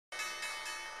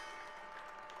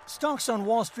Stocks on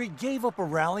Wall Street gave up a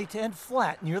rally to end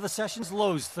flat near the session's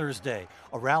lows Thursday.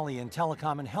 A rally in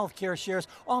telecom and healthcare shares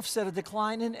offset a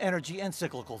decline in energy and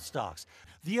cyclical stocks.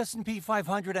 The S&P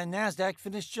 500 and Nasdaq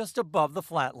finished just above the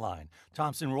flat line.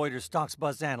 Thomson Reuters stocks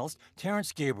buzz analyst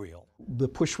Terrence Gabriel. The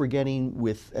push we're getting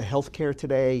with healthcare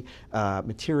today,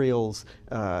 materials,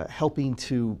 helping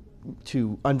to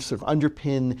sort of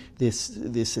underpin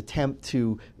this attempt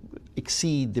to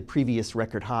exceed the previous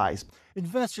record highs.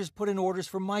 Investors put in orders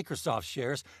for Microsoft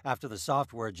shares after the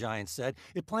software giant said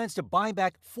it plans to buy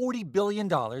back $40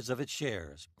 billion of its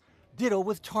shares. Ditto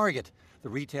with Target. The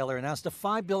retailer announced a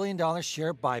 $5 billion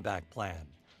share buyback plan.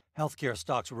 Healthcare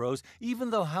stocks rose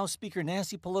even though House Speaker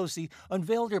Nancy Pelosi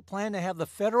unveiled her plan to have the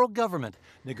federal government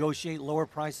negotiate lower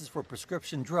prices for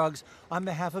prescription drugs on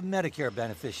behalf of Medicare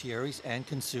beneficiaries and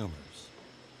consumers.